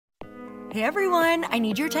Hey everyone, I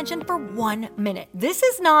need your attention for 1 minute. This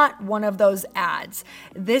is not one of those ads.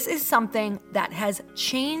 This is something that has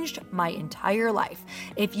changed my entire life.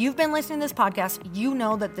 If you've been listening to this podcast, you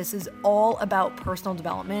know that this is all about personal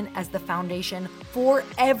development as the foundation for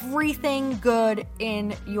everything good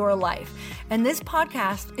in your life. And this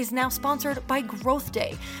podcast is now sponsored by Growth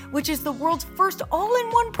Day, which is the world's first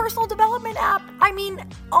all-in-one personal development app. I mean,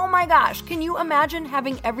 oh my gosh, can you imagine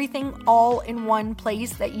having everything all in one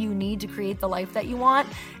place that you need to create the life that you want?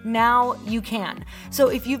 Now you can. So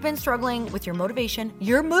if you've been struggling with your motivation,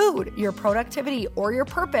 your mood, your productivity, or your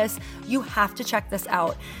purpose, you have to check this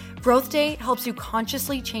out. Growth Day helps you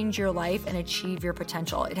consciously change your life and achieve your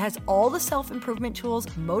potential. It has all the self-improvement tools,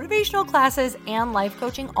 motivational classes, and life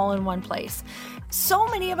coaching all in one place. So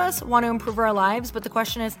many of us want to improve our lives, but the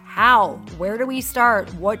question is how? Where do we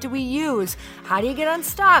start? What do we use? How do you get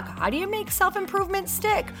unstuck? How do you make self-improvement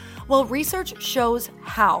stick? Well, research shows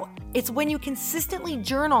how. It's when you consistently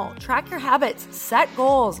journal, track your habits, set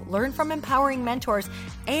goals, learn from empowering mentors,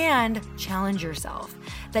 and challenge yourself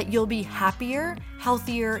that you'll be happier,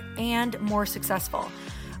 healthier, and more successful.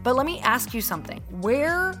 But let me ask you something.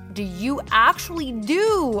 Where do you actually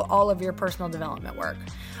do all of your personal development work?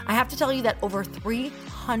 I have to tell you that over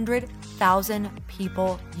 300,000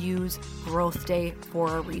 people use Growth Day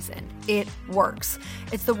for a reason. It works.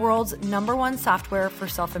 It's the world's #1 software for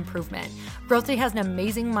self-improvement. Growth Day has an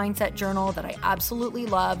amazing mindset journal that I absolutely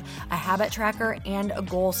love, a habit tracker, and a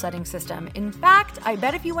goal-setting system. In fact, I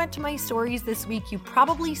bet if you went to my stories this week, you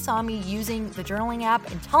probably saw me using the journaling app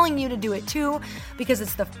and telling you to do it too, because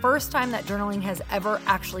it's the first time that journaling has ever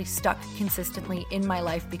actually stuck consistently in my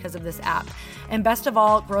life because of this app. And best of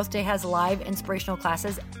all, Growth Day has live inspirational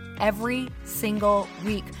classes every single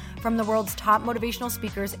week from the world's top motivational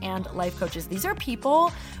speakers and life coaches. These are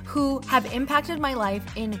people who have impacted my life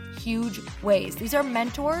in huge ways. These are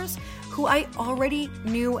mentors who I already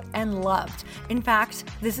knew and loved. In fact,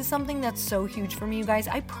 this is something that's so huge for me, you guys.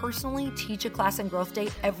 I personally teach a class in Growth Day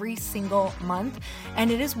every single month,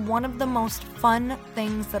 and it is one of the most fun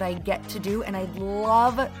things that I get to do, and I'd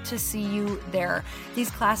love to see you there.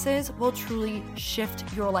 These classes will truly shift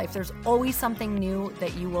your life. There's always something new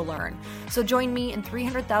that you will learn. So join me and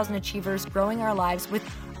 300,000 achievers growing our lives with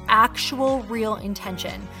actual real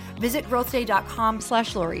intention. Visit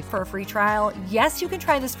growthday.com/Lori for a free trial. Yes, you can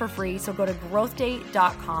try this for free. So go to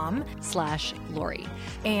growthday.com/Lori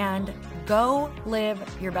and go live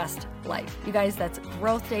your best life. You guys, that's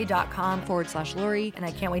growthday.com/Lori. And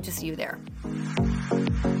I can't wait to see you there.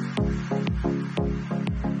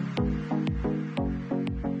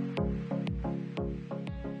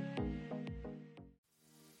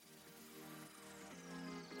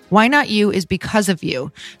 Why Not You is because of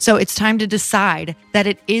you. So it's time to decide that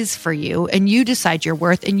it is for you, and you decide your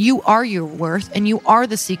worth, and you are your worth, and you are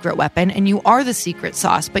the secret weapon, and you are the secret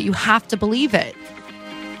sauce, but you have to believe it.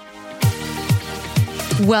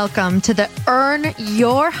 Welcome to the Earn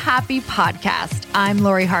Your Happy podcast. I'm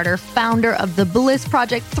Lori Harder, founder of The Bliss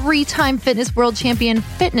Project, 3-time fitness world champion,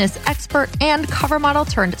 fitness expert, and cover model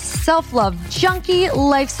turned self-love junkie,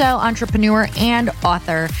 lifestyle entrepreneur, and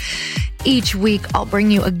author. Each week, I'll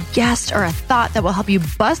bring you a guest or a thought that will help you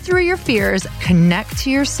bust through your fears, connect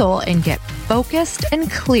to your soul, and get focused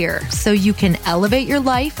and clear so you can elevate your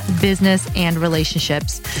life, business, and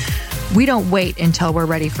relationships. We don't wait until we're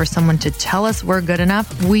ready for someone to tell us we're good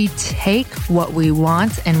enough. We take what we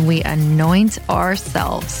want and we anoint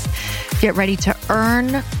ourselves. Get ready to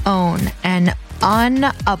earn, own, and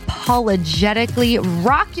unapologetically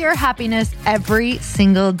rock your happiness every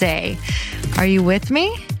single day. Are you with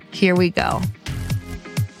me? Here we go.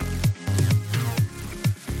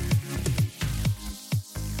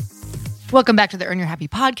 Welcome back to the Earn Your Happy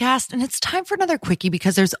podcast. And it's time for another quickie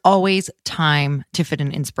because there's always time to fit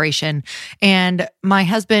in inspiration. And my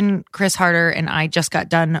husband, Chris Harder, and I just got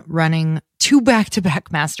done running 2 back-to-back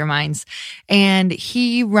masterminds. And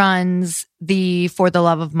he runs the For the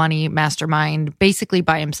Love of Money mastermind basically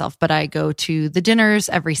by himself. But I go to the dinners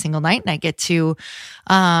every single night and I get to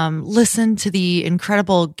listen to the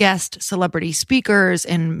incredible guest celebrity speakers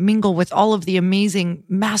and mingle with all of the amazing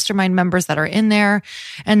mastermind members that are in there.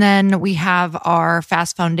 And then we have our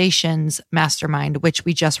Fast Foundations mastermind, which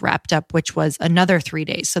we just wrapped up, which was another 3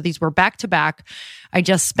 days. So these were back-to-back. I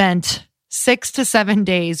just spent 6 to 7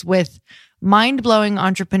 days with mind-blowing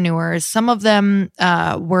entrepreneurs. Some of them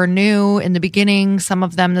were new in the beginning. Some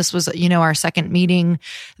of them, this was, our second meeting,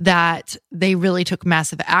 that they really took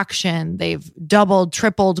massive action. They've doubled,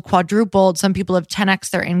 tripled, quadrupled. Some people have 10x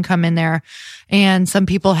their income in there. And some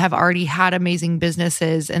people have already had amazing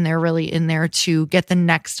businesses and they're really in there to get the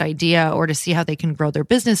next idea or to see how they can grow their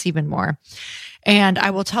business even more. And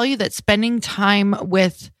I will tell you that spending time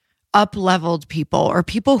with up-leveled people or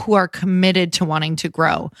people who are committed to wanting to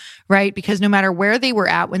grow, right? Because no matter where they were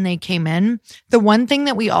at when they came in, the one thing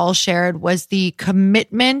that we all shared was the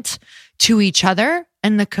commitment to each other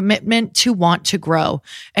and the commitment to want to grow.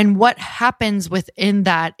 And what happens within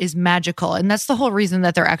that is magical. And that's the whole reason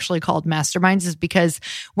that they're actually called masterminds, is because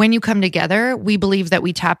when you come together, we believe that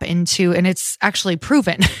we tap into, and it's actually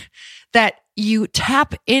proven that you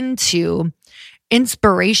tap into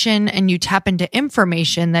inspiration and you tap into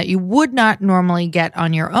information that you would not normally get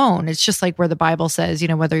on your own. It's just like where the Bible says,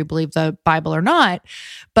 whether you believe the Bible or not,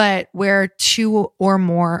 but where two or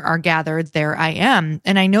more are gathered, there I am.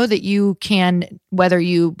 And I know that you can, whether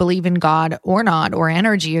you believe in God or not, or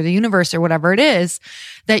energy or the universe or whatever it is,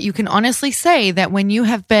 that you can honestly say that when you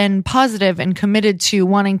have been positive and committed to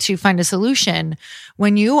wanting to find a solution,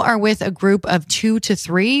 when you are with a group of 2 to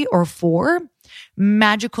 3 or 4,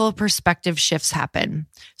 magical perspective shifts happen.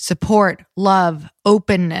 Support, love,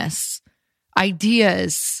 openness,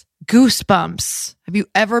 ideas, goosebumps. Have you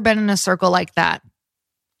ever been in a circle like that?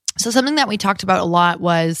 So something that we talked about a lot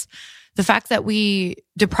was the fact that we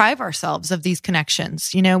deprive ourselves of these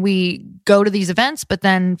connections. We go to these events, but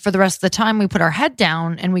then for the rest of the time, we put our head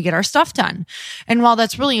down and we get our stuff done. And while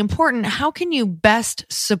that's really important, how can you best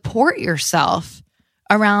support yourself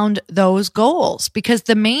around those goals? Because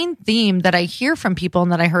the main theme that I hear from people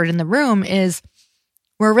and that I heard in the room is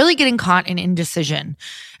we're really getting caught in indecision.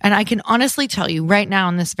 And I can honestly tell you right now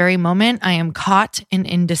in this very moment, I am caught in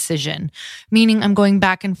indecision, meaning I'm going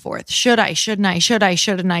back and forth. Should I, shouldn't I, should I,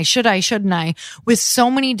 shouldn't I, should I, shouldn't I, with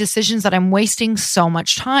so many decisions that I'm wasting so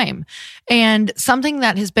much time. And something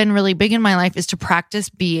that has been really big in my life is to practice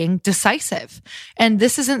being decisive. And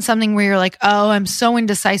this isn't something where you're like, oh, I'm so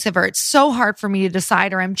indecisive, or it's so hard for me to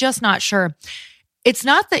decide, or I'm just not sure. It's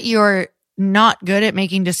not that you're not good at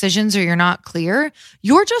making decisions or you're not clear.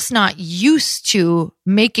 You're just not used to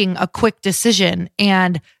making a quick decision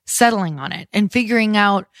and settling on it and figuring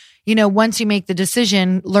out, once you make the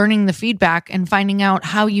decision, learning the feedback and finding out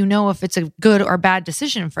how if it's a good or bad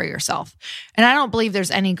decision for yourself. And I don't believe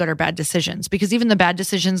there's any good or bad decisions, because even the bad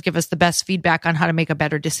decisions give us the best feedback on how to make a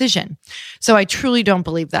better decision. So I truly don't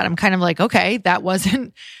believe that. I'm kind of like, okay, that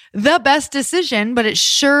wasn't the best decision, but it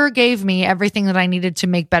sure gave me everything that I needed to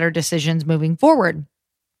make better decisions moving forward.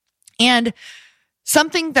 And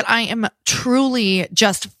something that I am truly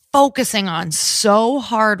just focusing on so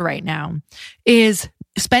hard right now is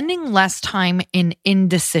spending less time in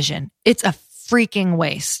indecision. It's a freaking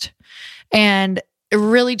waste. And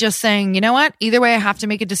really just saying, you know what? Either way, I have to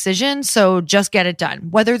make a decision. So just get it done.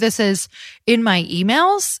 Whether this is in my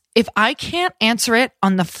emails, if I can't answer it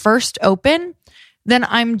on the first open, then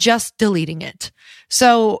I'm just deleting it.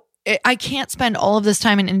 So I can't spend all of this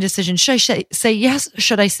time in indecision. Should I say yes?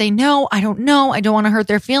 Should I say no? I don't know. I don't want to hurt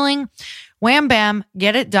their feeling. Wham, bam,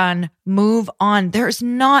 get it done, move on. There's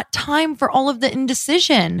not time for all of the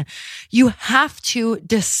indecision. You have to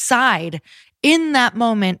decide in that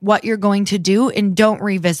moment what you're going to do and don't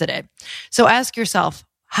revisit it. So ask yourself,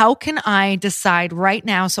 how can I decide right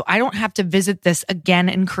now so I don't have to visit this again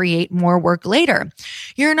and create more work later?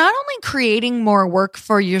 You're not only creating more work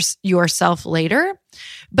for yourself later,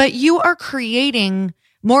 but you are creating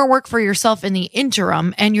more work for yourself in the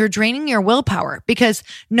interim, and you're draining your willpower, because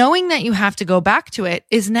knowing that you have to go back to it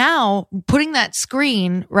is now putting that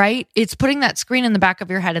screen, right? It's putting that screen in the back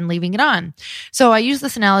of your head and leaving it on. So I use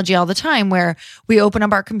this analogy all the time where we open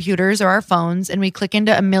up our computers or our phones and we click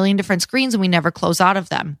into a million different screens and we never close out of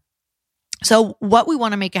them. So what we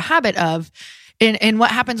want to make a habit of, and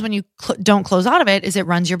what happens when you don't close out of it, is it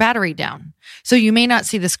runs your battery down. So you may not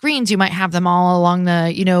see the screens. You might have them all along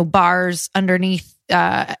the, bars underneath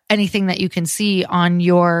anything that you can see on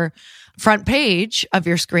your front page of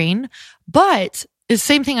your screen. But it's the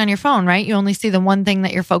same thing on your phone, right? You only see the one thing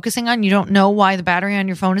that you're focusing on. You don't know why the battery on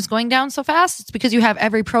your phone is going down so fast. It's because you have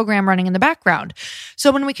every program running in the background.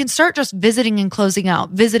 So when we can start just visiting and closing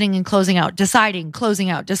out, deciding, closing out, deciding,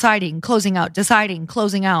 closing out, deciding,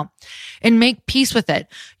 closing out, and make peace with it,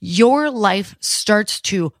 your life starts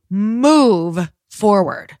to move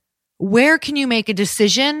forward. Where can you make a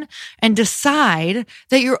decision and decide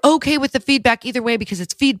that you're okay with the feedback either way, because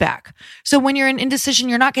it's feedback? So when you're in indecision,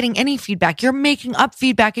 you're not getting any feedback. You're making up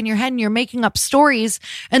feedback in your head and you're making up stories,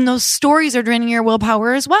 and those stories are draining your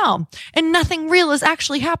willpower as well. And nothing real is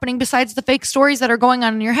actually happening besides the fake stories that are going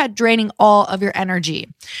on in your head, draining all of your energy.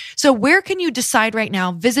 So where can you decide right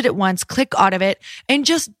now, visit it once, click out of it, and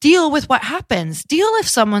just deal with what happens? Deal if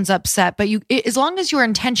someone's upset, but as long as your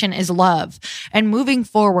intention is love and moving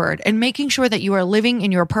forward and making sure that you are living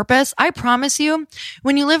in your purpose, I promise you,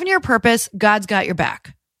 when you live in your purpose, God's got your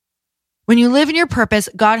back. When you live in your purpose,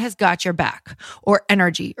 God has got your back, or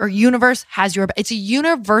energy, or universe has your back. It's a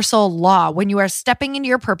universal law. When you are stepping into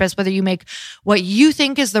your purpose, whether you make what you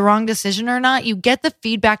think is the wrong decision or not, you get the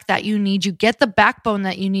feedback that you need. You get the backbone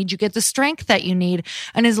that you need. You get the strength that you need.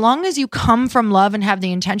 And as long as you come from love and have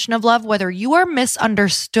the intention of love, whether you are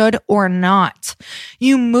misunderstood or not,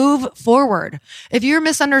 you move forward. If you're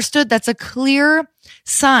misunderstood, that's a clear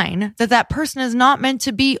sign that that person is not meant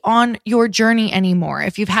to be on your journey anymore.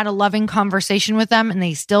 If you've had a loving conversation with them and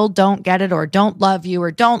they still don't get it, or don't love you,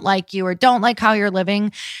 or don't like you, or don't like how you're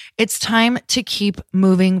living, it's time to keep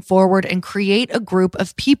moving forward and create a group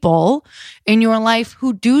of people in your life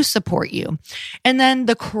who do support you. And then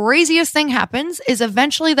the craziest thing happens is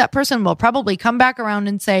eventually that person will probably come back around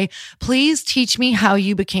and say, please teach me how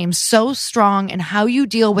you became so strong and how you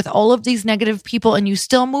deal with all of these negative people and you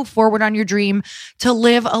still move forward on your dream to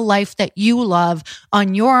live a life that you love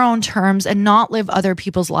on your own terms and not live other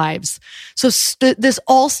people's lives. So this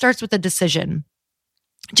all starts with a decision.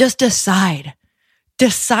 Just decide.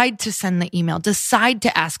 Decide to send the email, decide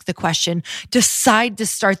to ask the question, decide to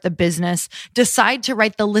start the business, decide to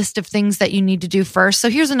write the list of things that you need to do first. So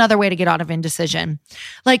here's another way to get out of indecision.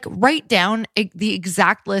 Like, write down the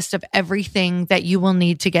exact list of everything that you will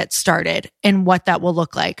need to get started and what that will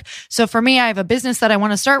look like. So for me, I have a business that I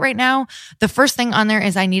want to start right now. The first thing on there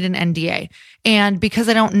is I need an NDA. And because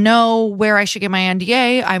I don't know where I should get my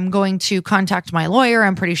NDA, I'm going to contact my lawyer.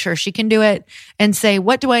 I'm pretty sure she can do it, and say,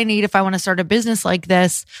 what do I need if I want to start a business like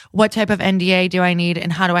this? What type of NDA do I need?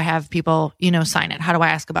 And how do I have people, sign it? How do I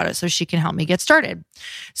ask about it so she can help me get started?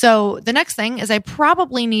 So the next thing is I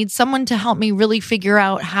probably need someone to help me really figure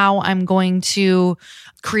out how I'm going to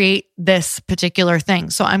create this particular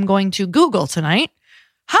thing. So I'm going to Google tonight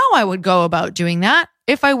how I would go about doing that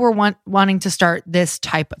if I were wanting to start this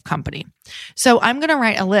type of company. So I'm going to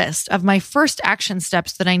write a list of my first action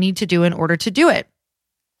steps that I need to do in order to do it.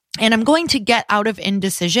 And I'm going to get out of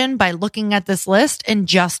indecision by looking at this list and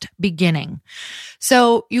just beginning.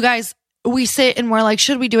 So you guys, we sit and we're like,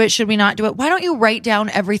 should we do it? Should we not do it? Why don't you write down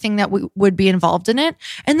everything that would be involved in it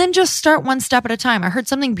and then just start one step at a time? I heard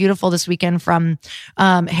something beautiful this weekend from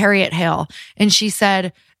Harriet Hale, and she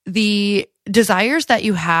said, the desires that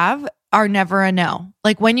you have are never a no.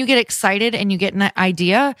 Like, when you get excited and you get an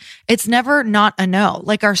idea, it's never not a no.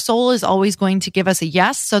 Like, our soul is always going to give us a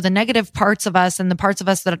yes. So the negative parts of us and the parts of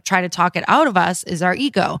us that try to talk it out of us is our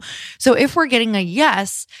ego. So if we're getting a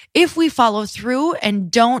yes, if we follow through and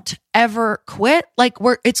don't ever quit,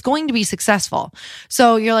 it's going to be successful.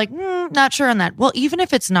 So you're like, not sure on that. Well, even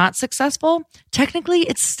if it's not successful, technically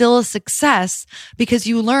it's still a success because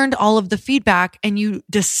you learned all of the feedback and you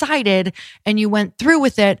decided and you went through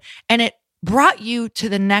with it and it brought you to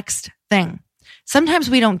the next thing. Sometimes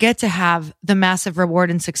we don't get to have the massive reward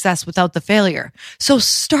and success without the failure. So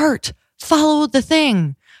follow the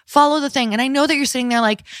thing. Follow the thing. And I know that you're sitting there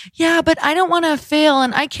like, yeah, but I don't want to fail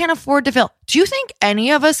and I can't afford to fail. Do you think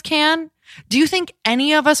any of us can? Do you think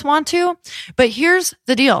any of us want to? But here's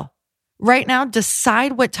the deal. Right now,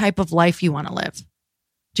 decide what type of life you want to live.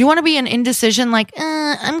 Do you want to be in indecision like,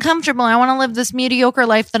 I'm comfortable. I want to live this mediocre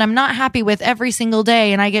life that I'm not happy with every single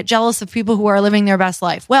day and I get jealous of people who are living their best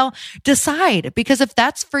life? Well, decide, because if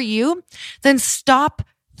that's for you, then stop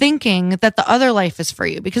thinking that the other life is for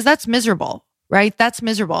you, because that's miserable, right? That's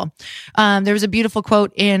miserable. There was a beautiful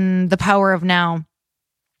quote in The Power of Now,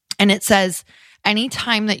 and it says,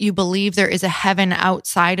 anytime that you believe there is a heaven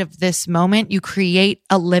outside of this moment, you create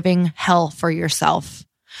a living hell for yourself.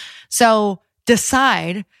 So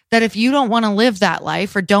decide that if you don't want to live that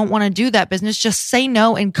life or don't want to do that business, just say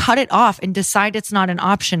no and cut it off and decide it's not an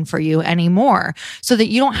option for you anymore, so that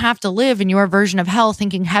you don't have to live in your version of hell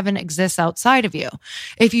thinking heaven exists outside of you.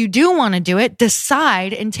 If you do want to do it,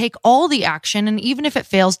 decide and take all the action. And even if it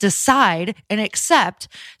fails, decide and accept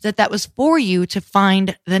that that was for you to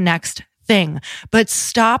find the next thing. But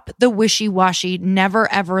stop the wishy-washy, never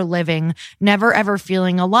ever living, never ever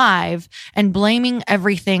feeling alive, and blaming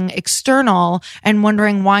everything external and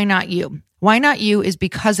wondering why not you. Why not you is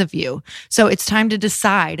because of you. So it's time to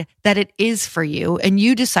decide that it is for you, and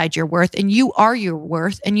you decide your worth, and you are your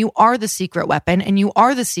worth, and you are the secret weapon, and you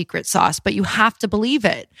are the secret sauce, but you have to believe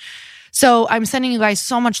it. So I'm sending you guys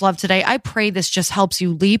so much love today. I pray this just helps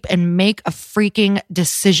you leap and make a freaking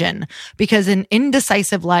decision, because an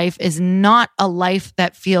indecisive life is not a life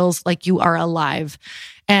that feels like you are alive.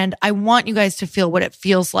 And I want you guys to feel what it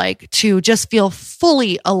feels like to just feel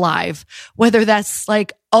fully alive, whether that's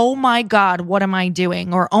like, oh my God, what am I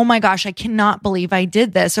doing? Or, oh my gosh, I cannot believe I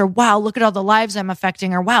did this. Or, wow, look at all the lives I'm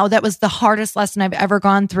affecting. Or, wow, that was the hardest lesson I've ever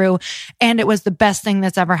gone through. And it was the best thing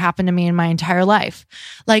that's ever happened to me in my entire life.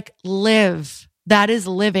 Like, live. That is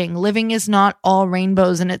living. Living is not all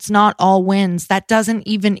rainbows and it's not all wins. That doesn't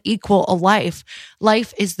even equal a life.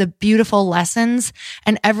 Life is the beautiful lessons,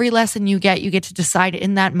 and every lesson you get to decide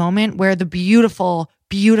in that moment where the beautiful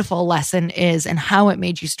lesson is and how it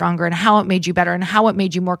made you stronger and how it made you better and how it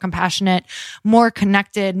made you more compassionate, more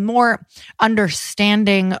connected, more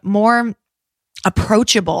understanding, more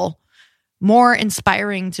approachable, more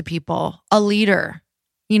inspiring to people, a leader.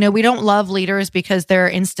 You know, we don't love leaders because they're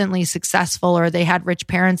instantly successful or they had rich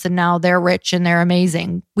parents and now they're rich and they're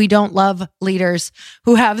amazing. We don't love leaders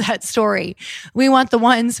who have that story. We want the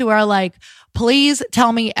ones who are like, please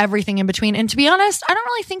tell me everything in between. And to be honest, I don't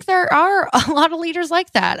really think there are a lot of leaders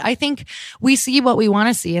like that. I think we see what we want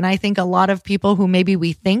to see. And I think a lot of people who maybe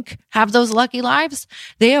we think have those lucky lives,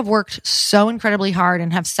 they have worked so incredibly hard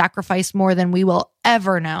and have sacrificed more than we will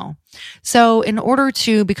ever know. So in order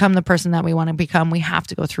to become the person that we want to become, we have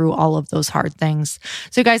to go through all of those hard things.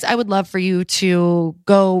 So guys, I would love for you to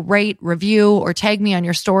go rate, review, or tag me on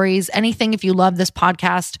your stories. Anything if you love this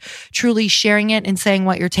podcast, truly sharing it and saying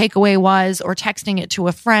what your takeaway was or texting it to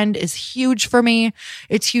a friend is huge for me.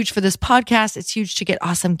 It's huge for this podcast. It's huge to get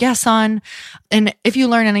awesome guests on. And if you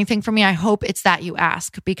learn anything from me, I hope it's that you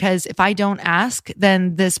ask, because if I don't ask,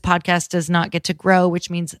 then this podcast does not get to grow, which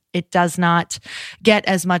means it does not get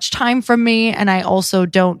as much time from me. And I also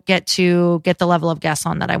don't get to get the level of guests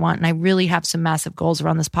on that I want. And I really have some massive goals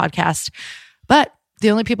around this podcast, but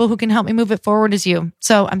the only people who can help me move it forward is you.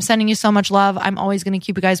 So I'm sending you so much love. I'm always going to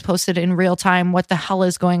keep you guys posted in real time what the hell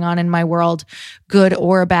is going on in my world, good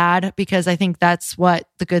or bad, because I think that's what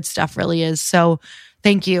the good stuff really is. So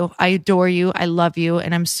thank you. I adore you. I love you.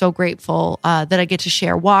 And I'm so grateful that I get to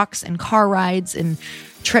share walks and car rides and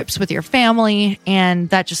trips with your family. And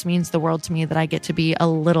that just means the world to me that I get to be a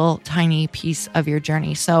little tiny piece of your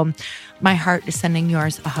journey. So my heart is sending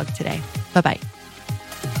yours a hug today. Bye-bye.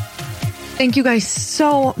 Thank you guys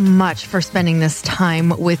so much for spending this time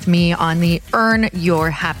with me on the Earn Your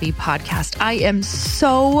Happy podcast. I am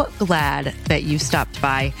so glad that you stopped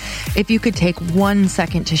by. If you could take 1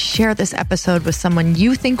 second to share this episode with someone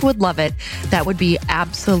you think would love it, that would be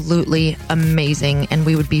absolutely amazing, and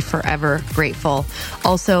we would be forever grateful.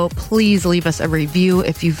 Also, please leave us a review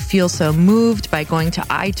if you feel so moved by going to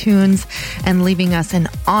iTunes and leaving us an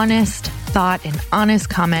honest thought, an honest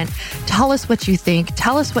comment. Tell us what you think.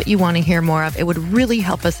 Tell us what you want to hear more of. It would really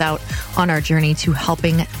help us out on our journey to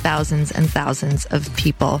helping thousands and thousands of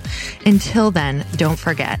people. Until then, don't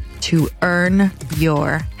forget to earn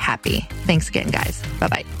your happy. Thanks again, guys.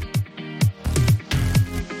 Bye-bye.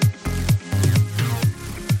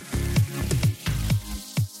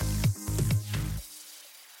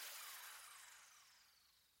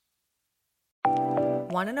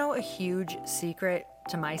 Want to know a huge secret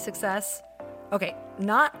to my success? Okay,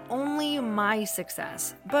 not only my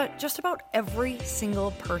success, but just about every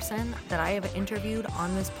single person that I have interviewed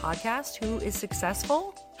on this podcast who is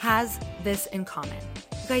successful has this in common.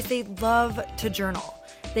 You guys, they love to journal.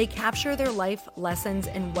 They capture their life lessons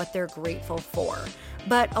and what they're grateful for.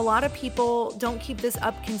 But a lot of people don't keep this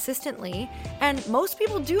up consistently, and most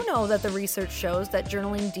people do know that the research shows that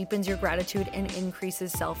journaling deepens your gratitude and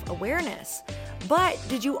increases self-awareness. But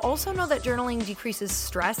did you also know that journaling decreases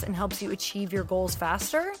stress and helps you achieve your goals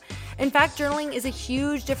faster? In fact, journaling is a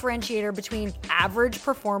huge differentiator between average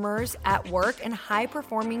performers at work and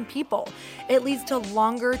high-performing people. It leads to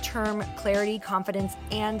longer-term clarity, confidence,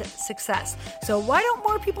 and success. So why don't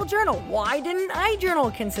more people journal? Why didn't I journal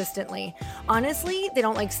consistently? Honestly, they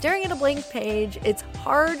don't like staring at a blank page. It's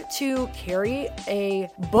hard to carry a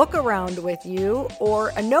book around with you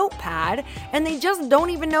or a notepad, and they just don't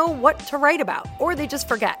even know what to write about, or they just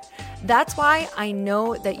forget. That's why I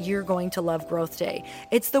know that you're going to love Growth Day.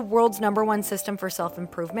 It's the world's #1 system for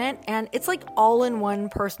self-improvement, and it's like all-in-one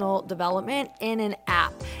personal development in an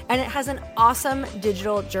app. And it has an awesome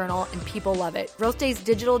digital journal, and people love it. Growth Day's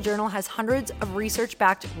digital journal has hundreds of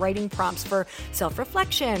research-backed writing prompts for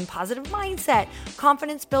self-reflection, positive mindset,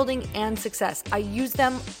 confidence building, and success. I use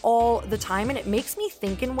them all the time, and it makes me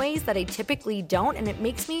think in ways that I typically don't, and it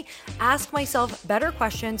makes me ask myself better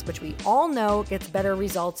questions, which we all know gets better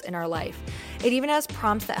results in our life. It even has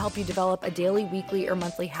prompts that help you develop a daily, weekly, or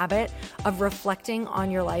monthly habit of reflecting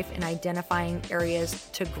on your life and identifying areas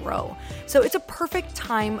to grow. So it's a perfect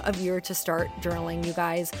time of year to start journaling, you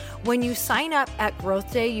guys. When you sign up at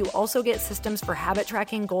Growth Day, you also get systems for habit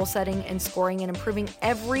tracking, goal setting, and scoring, and improving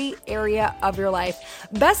every area of your life.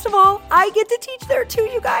 Best of all, I get to teach there too,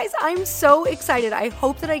 you guys. I'm so excited. I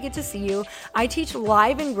hope that I get to see you. I teach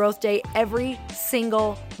live in Growth Day every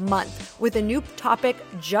single month with a new topic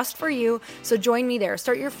just for you. So join me there.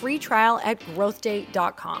 Start your free trial at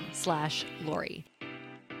growthday.com/Lori.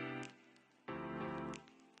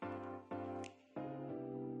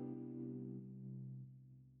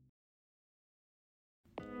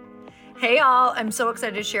 Hey all, I'm so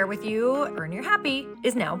excited to share with you, Earn Your Happy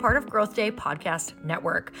is now part of Growth Day Podcast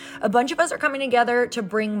Network. A bunch of us are coming together to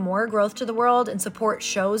bring more growth to the world and support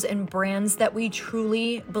shows and brands that we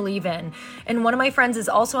truly believe in. And one of my friends is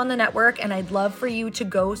also on the network, and I'd love for you to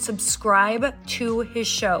go subscribe to his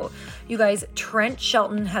show. You guys, Trent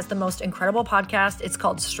Shelton has the most incredible podcast. It's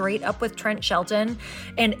called Straight Up with Trent Shelton,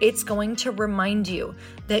 and it's going to remind you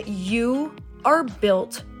that you are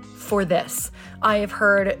built for this. I have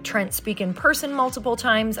heard Trent speak in person multiple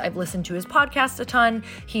times. I've listened to his podcast a ton.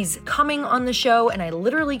 He's coming on the show, and I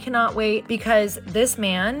literally cannot wait because this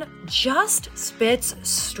man just spits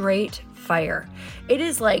straight fire. It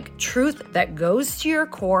is like truth that goes to your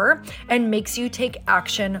core and makes you take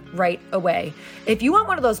action right away. If you want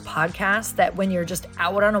one of those podcasts that when you're just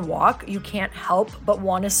out on a walk, you can't help but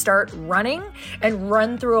want to start running and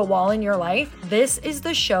run through a wall in your life, this is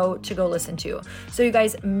the show to go listen to. So you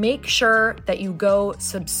guys, make sure that you go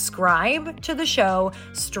subscribe to the show,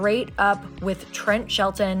 Straight Up with Trent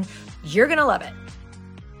Shelton. You're going to love it.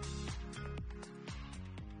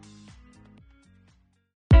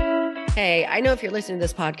 Hey, I know if you're listening to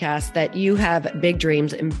this podcast that you have big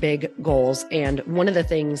dreams and big goals. And one of the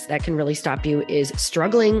things that can really stop you is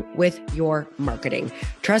struggling with your marketing.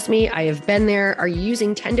 Trust me, I have been there. Are you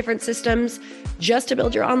using 10 different systems just to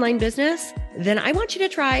build your online business? Then I want you to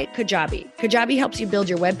try Kajabi. Kajabi helps you build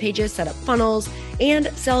your web pages, set up funnels, and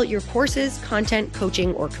sell your courses, content,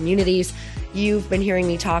 coaching, or communities. You've been hearing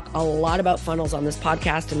me talk a lot about funnels on this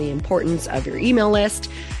podcast and the importance of your email list.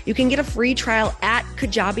 You can get a free trial at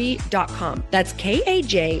kajabi.com. That's Kajabi.com.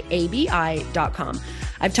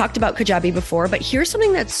 I've talked about Kajabi before, but here's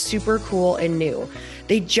something that's super cool and new.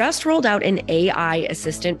 They just rolled out an AI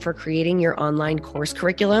assistant for creating your online course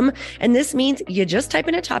curriculum. And this means you just type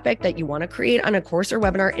in a topic that you want to create on a course or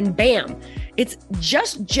webinar, and bam, it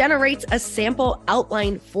just generates a sample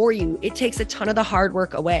outline for you. It takes a ton of the hard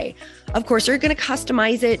work away. Of course, you're going to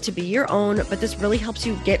customize it to be your own, but this really helps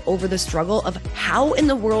you get over the struggle of how in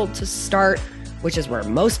the world to start, which is where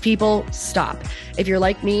most people stop. If you're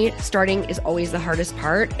like me, starting is always the hardest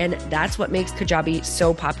part, and that's what makes Kajabi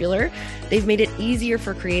so popular. They've made it easier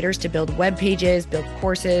for creators to build web pages, build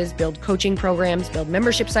courses, build coaching programs, build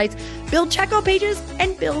membership sites, build checkout pages,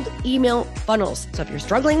 and build email funnels. So if you're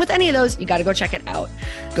struggling with any of those, you got to go check it out.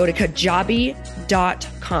 Go to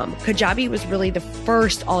Kajabi.com. Kajabi was really the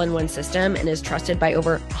first all-in-one system and is trusted by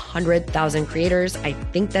over 100,000 creators. I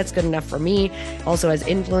think that's good enough for me. Also has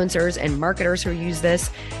influencers and marketers who use this.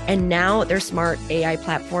 And now their smart AI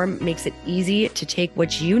platform makes it easy to take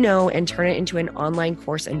what you know and turn it into an online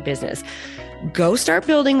course and business. Go start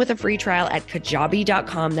building with a free trial at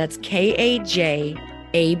Kajabi.com. That's Kajabi.com.